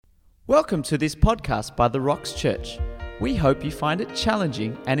Welcome to this podcast by The Rocks Church. We hope you find it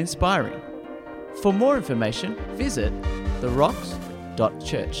challenging and inspiring. For more information, visit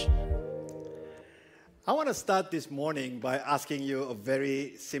therocks.church. I want to start this morning by asking you a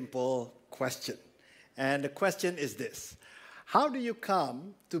very simple question. And the question is this: how do you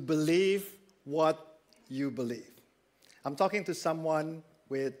come to believe what you believe? I'm talking to someone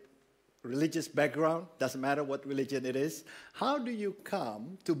with religious background, doesn't matter what religion it is. How do you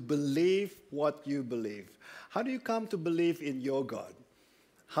come to believe what you believe? How do you come to believe in your God?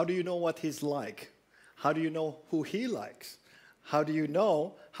 How do you know what He's like? How do you know who He likes? How do you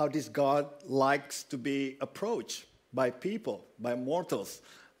know how this God likes to be approached by people, by mortals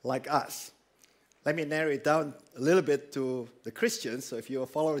like us? Let me narrow it down a little bit to the Christians. So if you're a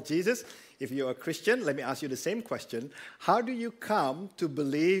follower of Jesus, if you're a Christian, let me ask you the same question. How do you come to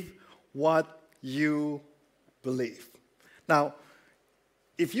believe what you believe? Now,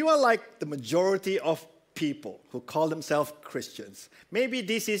 if you are like the majority of people who call themselves Christians, maybe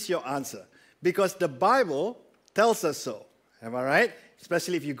this is your answer, because the Bible tells us so. Am I right?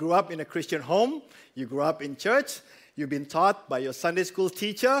 Especially if you grew up in a Christian home, you grew up in church, you've been taught by your Sunday school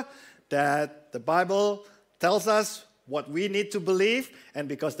teacher that the Bible tells us what we need to believe, and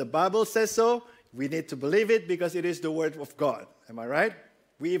because the Bible says so, we need to believe it because it is the Word of God. Am I right?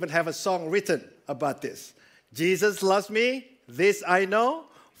 We even have a song written about this. Jesus loves me, this I know,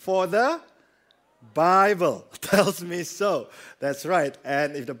 for the Bible tells me so. That's right.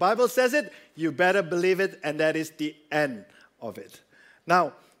 And if the Bible says it, you better believe it, and that is the end of it.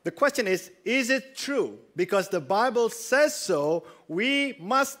 Now, the question is it true? Because the Bible says so, we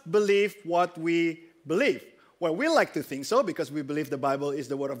must believe what we believe. Well, we like to think so because we believe the Bible is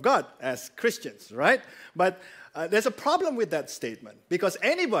the Word of God as Christians, right? But there's a problem with that statement, because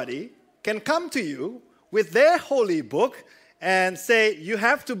anybody can come to you with their holy book and say, you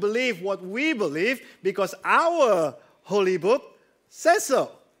have to believe what we believe because our holy book says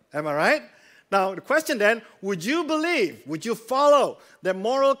so. Am I right? Now, the question then, would you believe, would you follow their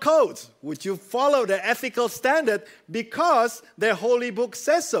moral codes? Would you follow their ethical standard because their holy book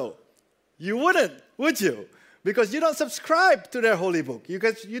says so? You wouldn't, would you? Because you don't subscribe to their holy book. You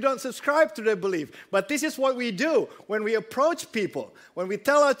don't subscribe to their belief. But this is what we do when we approach people. When we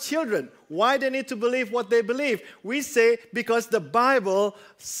tell our children why they need to believe what they believe, we say, because the Bible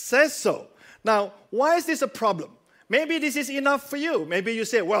says so. Now, why is this a problem? Maybe this is enough for you. Maybe you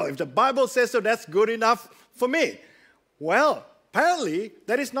say, well, if the Bible says so, that's good enough for me. Well, apparently,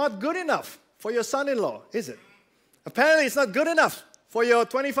 that is not good enough for your son-in-law, is it? Apparently, it's not good enough for your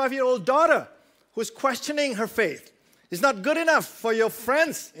 25-year-old daughter who's questioning her faith. It's not good enough for your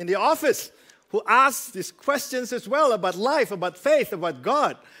friends in the office who ask these questions as well about life, about faith, about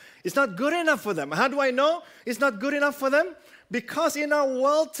God. It's not good enough for them. How do I know it's not good enough for them? Because in our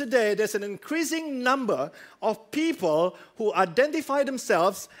world today, there's an increasing number of people who identify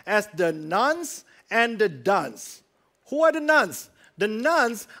themselves as the nones and the dones. Who are the nones? The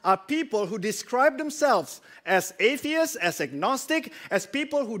nones are people who describe themselves as atheists, as agnostic, as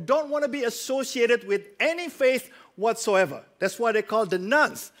people who don't want to be associated with any faith whatsoever. That's why they're called the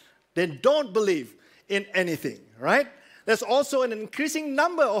nones. They don't believe in anything, right? There's also an increasing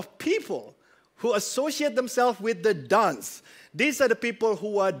number of people who associate themselves with the dones. These are the people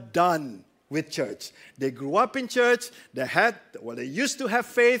who are done with church. They grew up in church, they used to have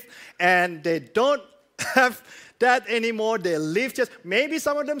faith, and they don't have that anymore. They leave church. Maybe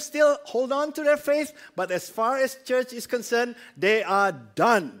some of them still hold on to their faith, but as far as church is concerned, they are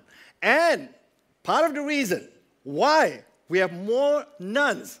done. And part of the reason why we have more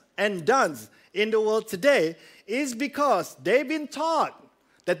nones and dones in the world today is because they've been taught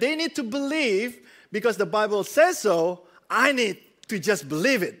that they need to believe because the Bible says so. I need to just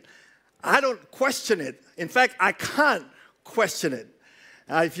believe it. I don't question it. In fact, I can't question it.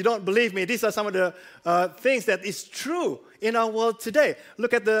 If you don't believe me, these are some of the things that is true in our world today.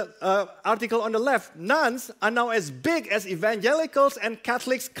 Look at the article on the left. Nuns are now as big as evangelicals and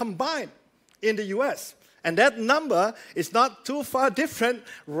Catholics combined in the U.S. And that number is not too far different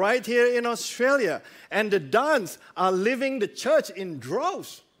right here in Australia. And the dones are leaving the church in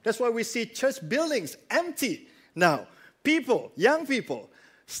droves. That's why we see church buildings empty now. Young people,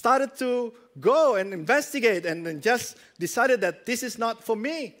 started to go and investigate and just decided that this is not for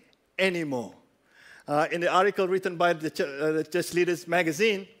me anymore. In the article written by the Church Leaders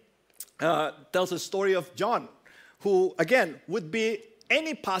magazine, tells a story of John, who, again, would be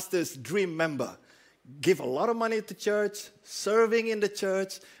any pastor's dream member. Give a lot of money to church, serving in the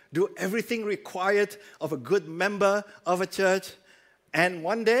church, do everything required of a good member of a church. And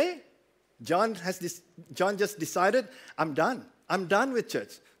one day, John just decided, I'm done. I'm done with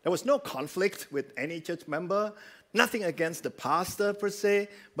church. There was no conflict with any church member, nothing against the pastor per se,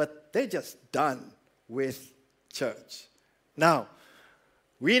 but they're just done with church. Now,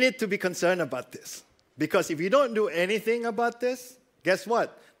 we need to be concerned about this, because if you don't do anything about this, guess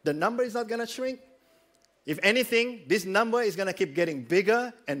what? The number is not going to shrink. If anything, this number is going to keep getting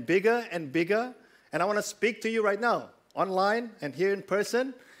bigger and bigger and bigger. And I want to speak to you right now, online and here in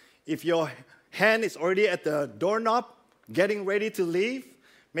person. If your hand is already at the doorknob, getting ready to leave,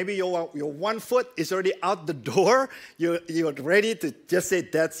 maybe your one foot is already out the door, you're ready to just say,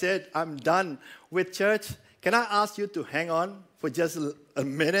 that's it, I'm done with church. Can I ask you to hang on for just a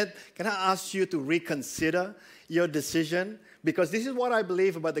minute? Can I ask you to reconsider your decision? Because this is what I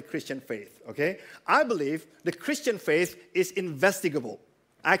believe about the Christian faith, okay? I believe the Christian faith is investigable.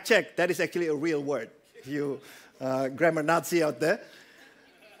 I checked, that is actually a real word. If you grammar Nazi out there.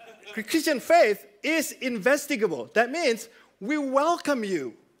 Christian faith is investigable. That means we welcome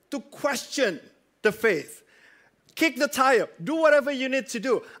you to question the faith. Kick the tire. Do whatever you need to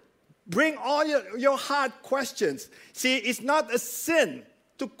do. Bring all your hard questions. See, it's not a sin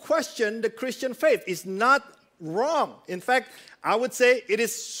to question the Christian faith. It's not wrong. In fact, I would say it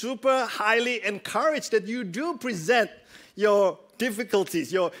is super highly encouraged that you do present your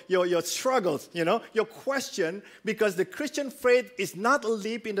difficulties, your struggles, your question, because the Christian faith is not a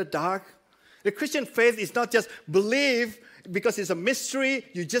leap in the dark. The Christian faith is not just believe because it's a mystery,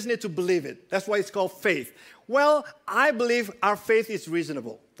 you just need to believe it. That's why it's called faith. Well, I believe our faith is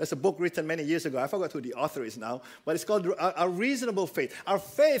reasonable. There's a book written many years ago. I forgot who the author is now, but it's called A Reasonable Faith. Our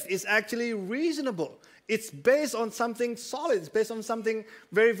faith is actually reasonable. It's based on something solid. It's based on something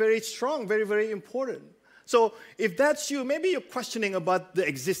very, very strong, very, very important. So if that's you, maybe you're questioning about the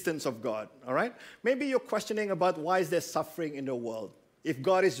existence of God, all right? Maybe you're questioning about why is there suffering in the world? If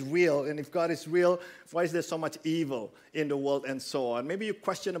God is real, and if God is real, why is there so much evil in the world and so on? Maybe you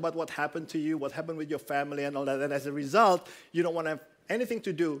question about what happened to you, what happened with your family and all that, and as a result, you don't want to have anything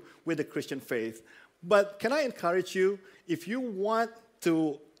to do with the Christian faith. But can I encourage you, if you want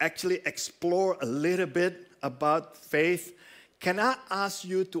to actually explore a little bit about faith, can I ask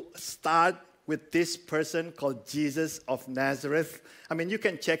you to start with this person called Jesus of Nazareth? I mean, you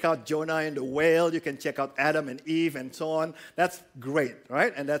can check out Jonah and the whale, you can check out Adam and Eve and so on. That's great,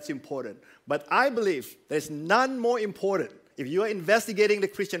 right? And that's important. But I believe there's none more important. If you are investigating the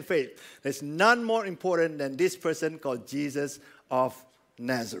Christian faith, there's none more important than this person called Jesus of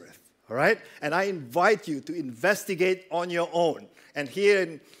Nazareth, all right? And I invite you to investigate on your own. And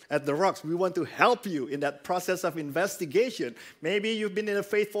here at The Rocks, we want to help you in that process of investigation. Maybe you've been in the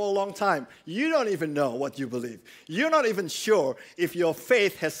faith for a long time. You don't even know what you believe. You're not even sure if your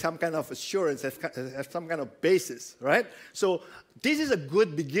faith has some kind of assurance, has some kind of basis, right? So this is a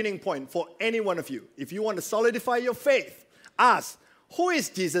good beginning point for any one of you. If you want to solidify your faith, ask, who is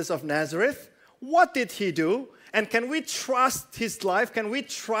Jesus of Nazareth? What did he do? And can we trust his life? Can we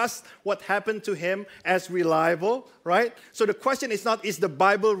trust what happened to him as reliable, right? So the question is not, is the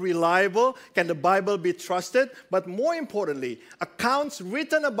Bible reliable? Can the Bible be trusted? But more importantly, accounts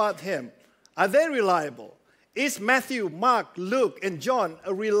written about him, are they reliable? Is Matthew, Mark, Luke, and John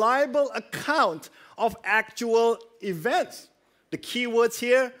a reliable account of actual events? The key words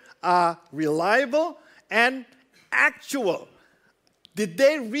here are reliable and actual. Did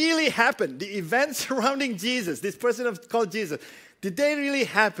they really happen? The events surrounding Jesus, this person called Jesus, did they really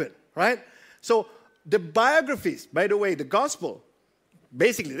happen, right? So the biographies, by the way, the gospel,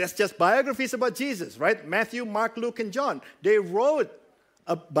 basically that's just biographies about Jesus, right? Matthew, Mark, Luke, and John, they wrote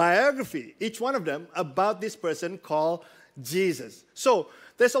a biography, each one of them, about this person called Jesus. So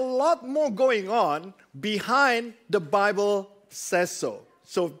there's a lot more going on behind the Bible says so.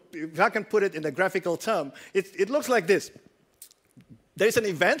 So if I can put it in a graphical term, it looks like this. There is an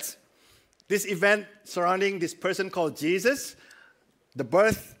event, this event surrounding this person called Jesus, the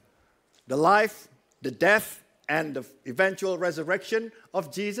birth, the life, the death, and the eventual resurrection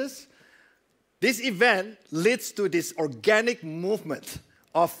of Jesus. This event leads to this organic movement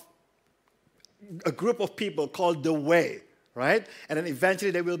of a group of people called the Way, right? And then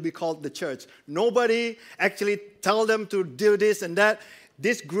eventually they will be called the church. Nobody actually told them to do this and that.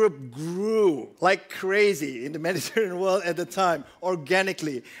 This group grew like crazy in the Mediterranean world at the time,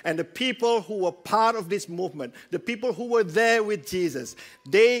 organically. And the people who were part of this movement, the people who were there with Jesus,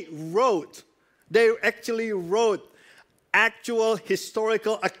 they actually wrote actual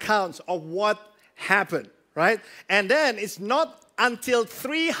historical accounts of what happened, right? And then it's not until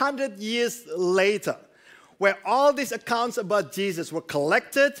 300 years later where all these accounts about Jesus were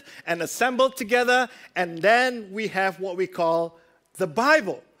collected and assembled together, and then we have what we call the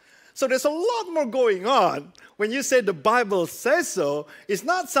Bible. So there's a lot more going on when you say the Bible says so. It's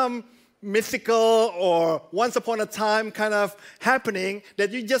not some mythical or once upon a time kind of happening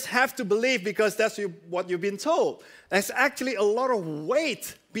that you just have to believe because that's what you've been told. There's actually a lot of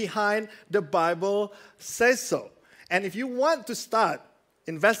weight behind the Bible says so. And if you want to start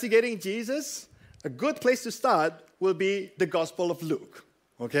investigating Jesus, a good place to start will be the Gospel of Luke.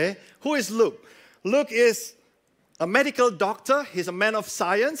 Okay? Who is Luke? Luke is a medical doctor. He's a man of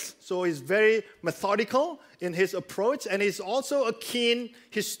science, so he's very methodical in his approach, and he's also a keen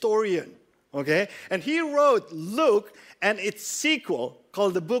historian. Okay? And he wrote Luke and its sequel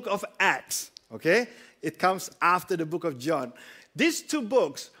called the Book of Acts. Okay? It comes after the book of John. These two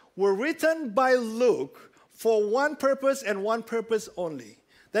books were written by Luke for one purpose and one purpose only.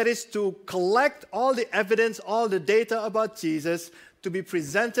 That is to collect all the evidence, all the data about Jesus, to be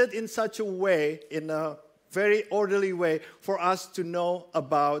presented in such a way, in a very orderly way, for us to know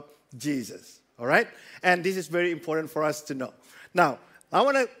about Jesus. All right? And this is very important for us to know. Now, I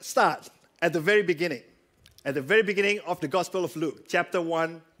want to start at the very beginning of the Gospel of Luke, chapter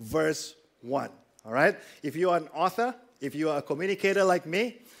 1, verse 1. All right? If you are an author, if you are a communicator like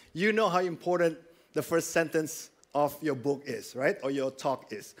me, you know how important the first sentence of your book is, right? Or your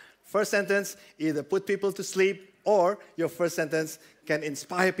talk is. First sentence either put people to sleep, or your first sentence can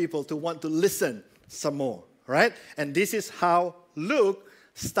inspire people to want to listen some more, right? And this is how Luke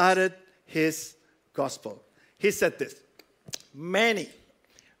started his gospel. He said this: many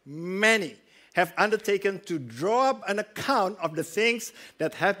have undertaken to draw up an account of the things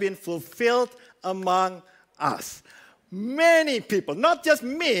that have been fulfilled among us. Many people, not just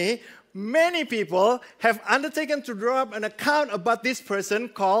me, many people have undertaken to draw up an account about this person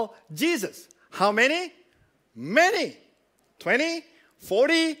called Jesus. How many? Many. 20,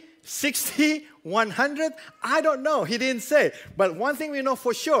 40, 60, 100? I don't know. He didn't say. But one thing we know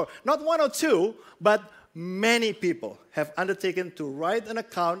for sure, not one or two, but many people have undertaken to write an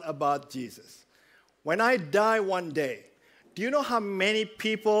account about Jesus. When I die one day, do you know how many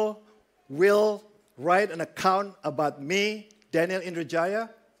people will write an account about me, Daniel Indrajaya?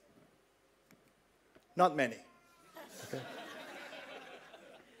 Not many. Okay.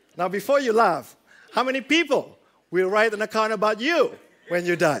 Now, before you laugh, how many people will write an account about you when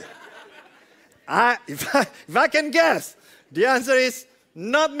you die? If I can guess, the answer is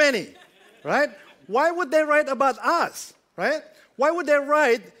not many, right? Why would they write about us, right? Why would they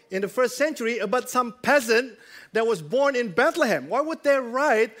write in the first century about some peasant that was born in Bethlehem? Why would they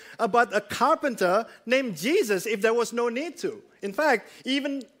write about a carpenter named Jesus if there was no need to? In fact,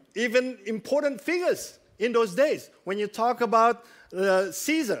 even important figures in those days, when you talk about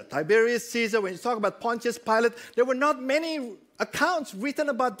Caesar, Tiberius Caesar, when you talk about Pontius Pilate, there were not many accounts written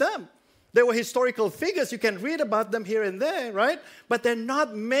about them. There were historical figures. You can read about them here and there, right? But there are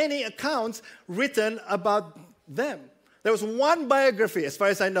not many accounts written about them. There was one biography, as far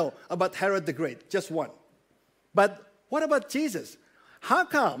as I know, about Herod the Great, just one. But what about Jesus? How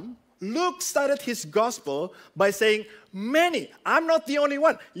come Luke started his gospel by saying, many? I'm not the only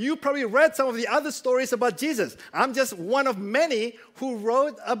one. You probably read some of the other stories about Jesus. I'm just one of many who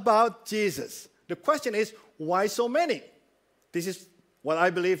wrote about Jesus. The question is, why so many? This is what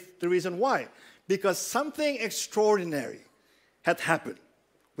I believe the reason why. Because something extraordinary had happened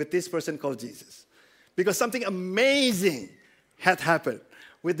with this person called Jesus. Because something amazing had happened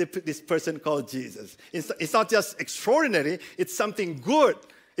with this person called Jesus. It's not just extraordinary, it's something good.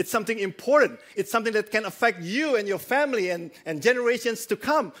 It's something important. It's something that can affect you and your family and generations to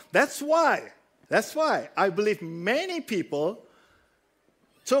come. That's why I believe many people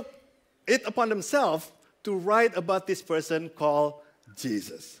took it upon themselves to write about this person called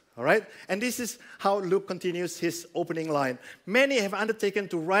Jesus. All right? And this is how Luke continues his opening line. Many have undertaken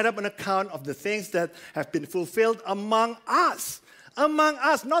to write up an account of the things that have been fulfilled among us. Among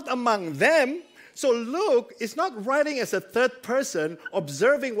us, not among them. So Luke is not writing as a third person,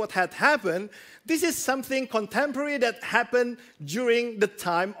 observing what had happened. This is something contemporary that happened during the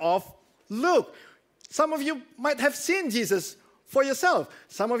time of Luke. Some of you might have seen Jesus for yourself.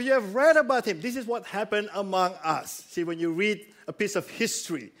 Some of you have read about him. This is what happened among us. See, when you read a piece of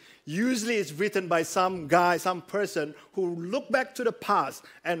history, usually it's written by some guy, some person who looked back to the past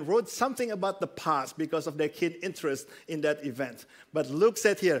and wrote something about the past because of their keen interest in that event. But Luke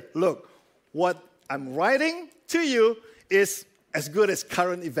said here, look, what I'm writing to you is as good as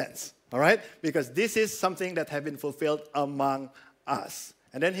current events, all right? Because this is something that has been fulfilled among us.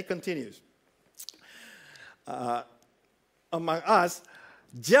 And then he continues. Among us,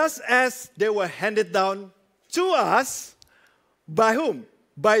 just as they were handed down to us, by whom?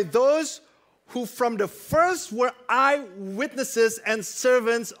 By those who from the first were eyewitnesses and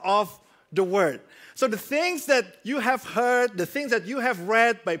servants of the word. So the things that you have heard, the things that you have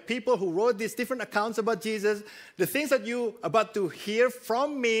read by people who wrote these different accounts about Jesus, the things that you are about to hear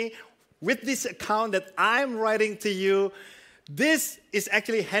from me with this account that I'm writing to you, this is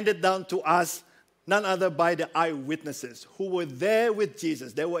actually handed down to us, none other by the eyewitnesses who were there with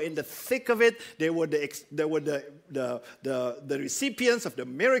Jesus. They were in the thick of it. They were the recipients of the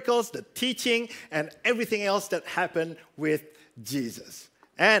miracles, the teaching, and everything else that happened with Jesus.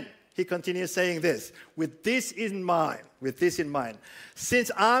 And he continues saying this, with this in mind,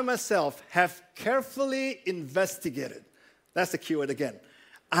 since I myself have carefully investigated, that's the keyword again,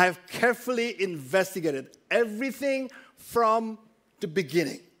 I have carefully investigated everything from the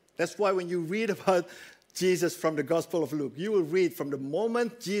beginning. That's why when you read about Jesus from the Gospel of Luke, you will read from the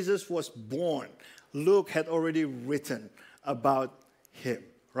moment Jesus was born, Luke had already written about him,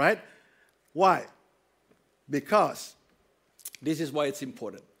 right? Why? Because this is why it's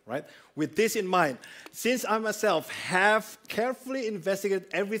important, right? With this in mind, since I myself have carefully investigated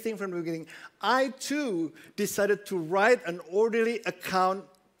everything from the beginning, I too decided to write an orderly account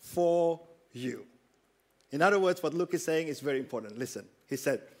for you. In other words, what Luke is saying is very important. Listen, he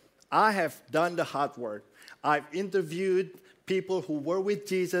said, I have done the hard work. I've interviewed people who were with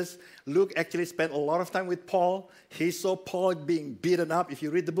Jesus. Luke actually spent a lot of time with Paul. He saw Paul being beaten up. If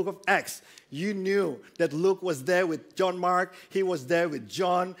you read the book of Acts, you knew that Luke was there with John Mark. He was there with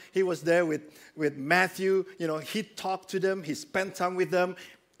John. He was there with Matthew. You know, he talked to them. He spent time with them,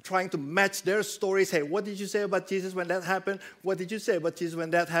 trying to match their stories. Hey, what did you say about Jesus when that happened? What did you say about Jesus when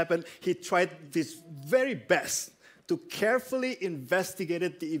that happened? He tried his very best to carefully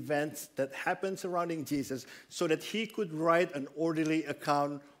investigate the events that happened surrounding Jesus so that he could write an orderly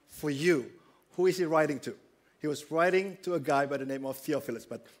account for you. Who is he writing to? He was writing to a guy by the name of Theophilus,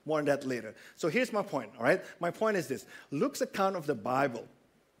 but more on that later. So here's my point, all right? My point is this. Luke's account of the Bible,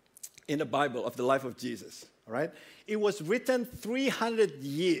 in the Bible, of the life of Jesus, all right? It was written 300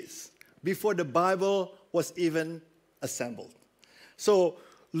 years before the Bible was even assembled. So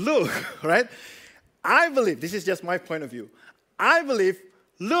Luke, right? I believe, this is just my point of view, I believe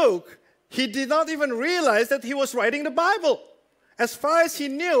Luke, he did not even realize that he was writing the Bible. As far as he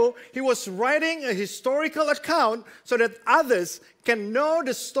knew, he was writing a historical account so that others can know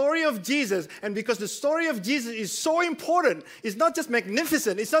the story of Jesus. And because the story of Jesus is so important, it's not just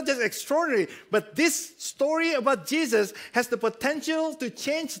magnificent, it's not just extraordinary, but this story about Jesus has the potential to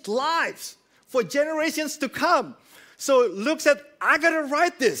change lives for generations to come. So Luke said, I got to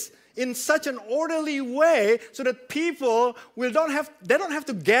write this in such an orderly way so that people don't have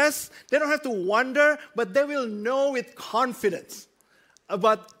to guess, they don't have to wonder, but they will know with confidence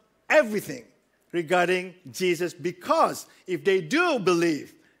about everything regarding Jesus, because if they do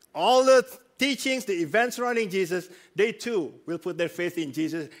believe all the teachings, the events surrounding Jesus, they too will put their faith in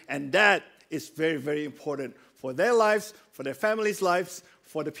Jesus, and that is very, very important for their lives, for their families' lives,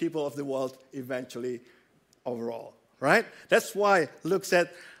 for the people of the world eventually overall, right? That's why Luke said,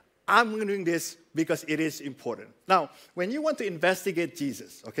 I'm doing this because it is important. Now, when you want to investigate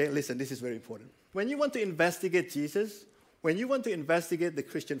Jesus, okay, listen, this is very important. When you want to investigate Jesus, when you want to investigate the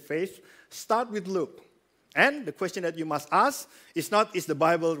Christian faith, start with Luke. And the question that you must ask is not, is the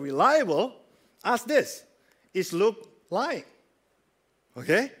Bible reliable? Ask this, is Luke lying?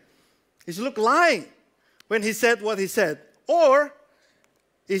 Okay? Is Luke lying when he said what he said? Or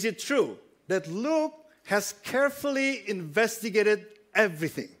is it true that Luke has carefully investigated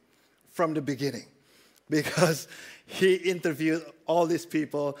everything from the beginning? Because he interviewed all these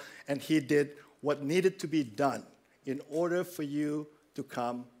people and he did what needed to be done in order for you to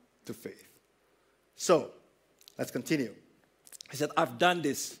come to faith. So, let's continue. He said, I've done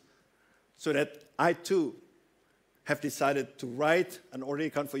this so that I too have decided to write an orderly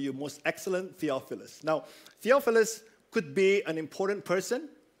account for you, most excellent Theophilus. Now, Theophilus could be an important person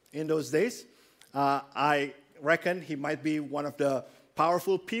in those days. I reckon he might be one of the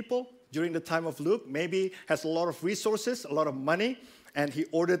powerful people during the time of Luke, maybe has a lot of resources, a lot of money, and he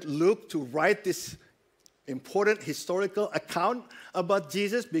ordered Luke to write this important historical account about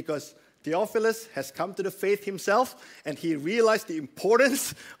Jesus because Theophilus has come to the faith himself, and he realized the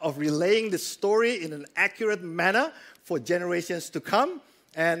importance of relaying the story in an accurate manner for generations to come.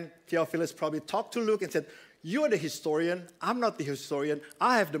 And Theophilus probably talked to Luke and said, you are the historian, I'm not the historian,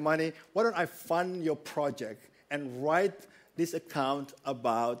 I have the money, why don't I fund your project and write this account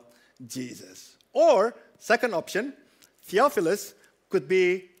about Jesus? Or, second option, Theophilus could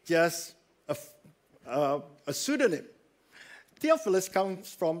be just a pseudonym. Theophilus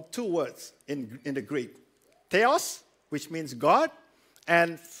comes from two words in the Greek. Theos, which means God,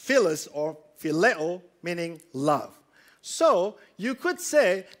 and philos or phileo, meaning love. So you could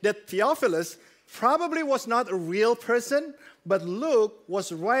say that Theophilus probably was not a real person, but Luke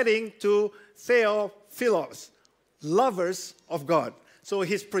was writing to Theophilos, lovers of God. So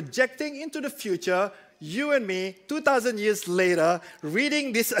he's projecting into the future, you and me, 2,000 years later,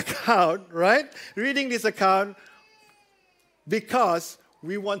 reading this account, right? Reading this account because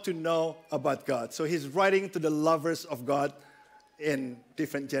we want to know about God. So he's writing to the lovers of God in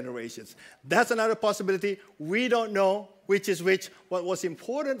different generations. That's another possibility. We don't know which is which. What was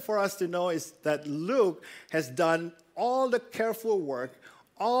important for us to know is that Luke has done all the careful work,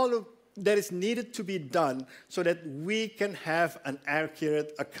 that is needed to be done so that we can have an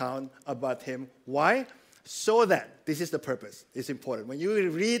accurate account about him. Why? So that, this is the purpose, it's important. When you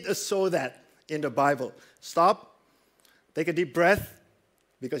read a so that in the Bible, stop, take a deep breath,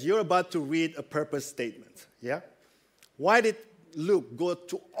 because you're about to read a purpose statement. Yeah? Why did Luke go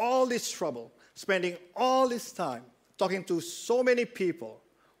to all this trouble, spending all this time talking to so many people?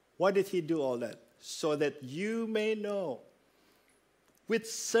 Why did he do all that? So that you may know with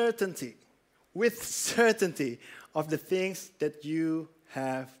certainty of the things that you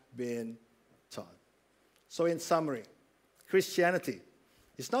have been taught. So in summary, Christianity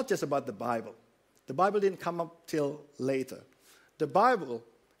is not just about the Bible. The Bible didn't come up till later. The Bible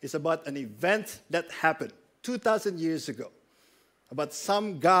is about an event that happened 2,000 years ago, about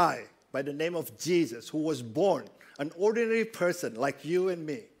some guy by the name of Jesus who was born, an ordinary person like you and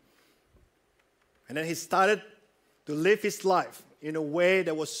me. And then he started to live his life in a way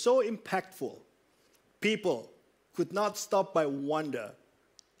that was so impactful. People could not stop but wonder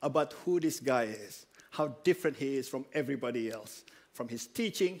about who this guy is, how different he is from everybody else, from his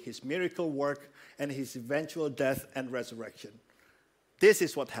teaching, his miracle work, and his eventual death and resurrection. This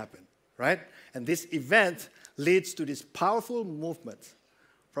is what happened, right? And this event leads to this powerful movement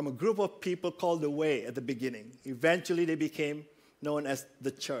from a group of people called the Way at the beginning. Eventually, they became known as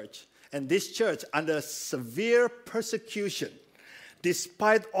the church. And this church, under severe persecution,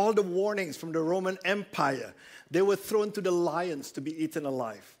 despite all the warnings from the Roman Empire, they were thrown to the lions to be eaten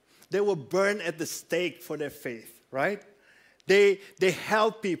alive. They were burned at the stake for their faith, right? They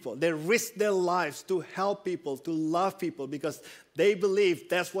helped people. They risked their lives to help people, to love people, because they believe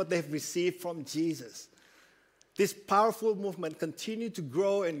that's what they've received from Jesus. This powerful movement continued to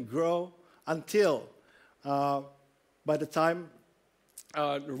grow and grow until by the time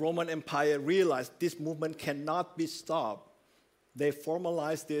the Roman Empire realized this movement cannot be stopped, they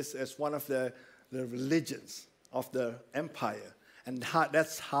formalized this as one of the religions of the empire. And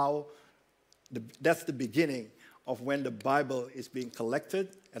that's the beginning of when the Bible is being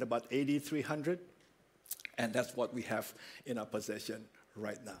collected at about AD 300. And that's what we have in our possession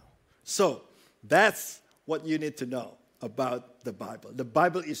right now. So that's what you need to know about the Bible. The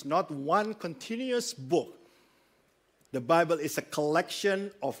Bible is not one continuous book. The Bible is a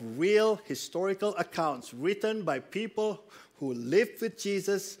collection of real historical accounts written by people who lived with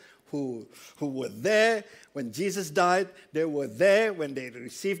Jesus, who were there when Jesus died. They were there when they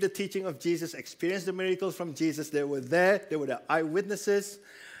received the teaching of Jesus, experienced the miracles from Jesus. They were there. They were the eyewitnesses.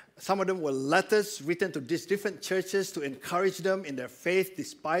 Some of them were letters written to these different churches to encourage them in their faith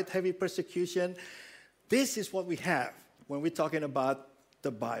despite heavy persecution. This is what we have when we're talking about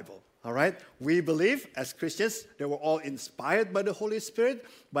the Bible. All right? We believe, as Christians, they were all inspired by the Holy Spirit,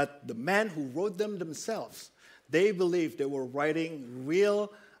 but the men who wrote them themselves, they believed they were writing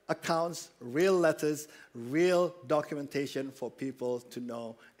real accounts, real letters, real documentation for people to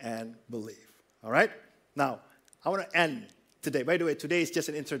know and believe. All right? Now, I want to end today. By the way, today is just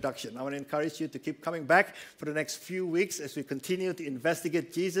an introduction. I want to encourage you to keep coming back for the next few weeks as we continue to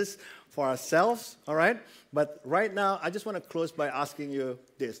investigate Jesus for ourselves, all right? But right now, I just want to close by asking you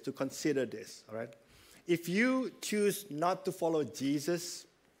this, to consider this, all right? If you choose not to follow Jesus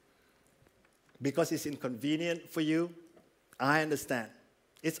because it's inconvenient for you, I understand.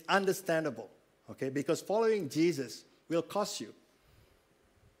 It's understandable, okay? Because following Jesus will cost you.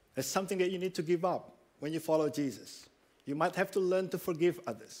 It's something that you need to give up when you follow Jesus. You might have to learn to forgive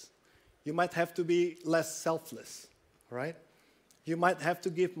others. You might have to be less selfless, right? You might have to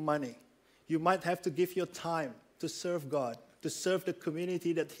give money. You might have to give your time to serve God, to serve the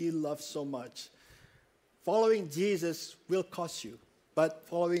community that He loves so much. Following Jesus will cost you, but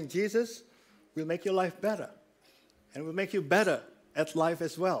following Jesus will make your life better and will make you better at life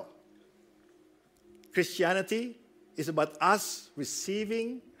as well. Christianity is about us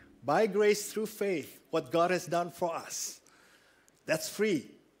receiving by grace through faith what God has done for us. That's free.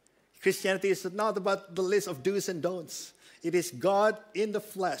 Christianity is not about the list of do's and don'ts. It is God in the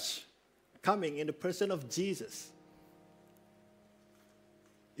flesh coming in the person of Jesus.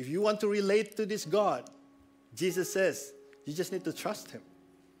 if you want to relate to this God, Jesus says, you just need to trust him.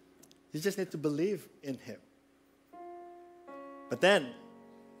 You just need to believe in him. But then,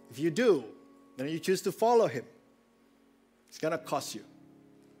 if you do, then you choose to follow him, it's going to cost you.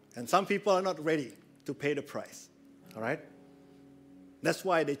 And some people are not ready to pay the price. All right? That's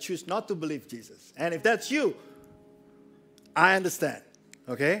why they choose not to believe Jesus. And if that's you, I understand.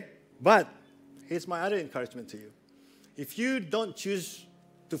 Okay? But here's my other encouragement to you. If you don't choose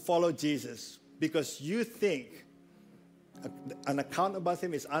to follow Jesus because you think an account about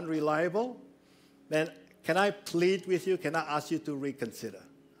him is unreliable, then can I plead with you? Can I ask you to reconsider?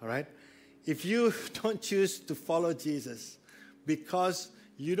 All right? If you don't choose to follow Jesus because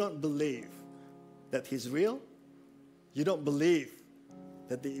you don't believe that he's real, you don't believe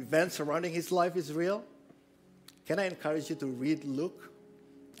that the events surrounding his life is real, can I encourage you to read Luke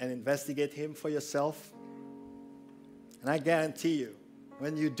and investigate him for yourself? And I guarantee you,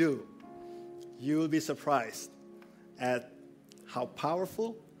 when you do, you will be surprised at how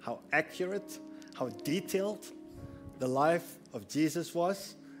powerful, how accurate, how detailed the life of Jesus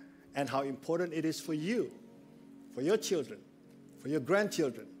was, and how important it is for you, for your children, for your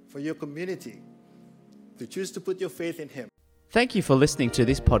grandchildren, for your community, to choose to put your faith in him. Thank you for listening to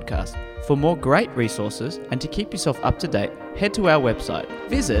this podcast. For more great resources and to keep yourself up to date, head to our website.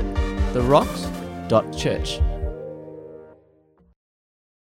 Visit therocks.church.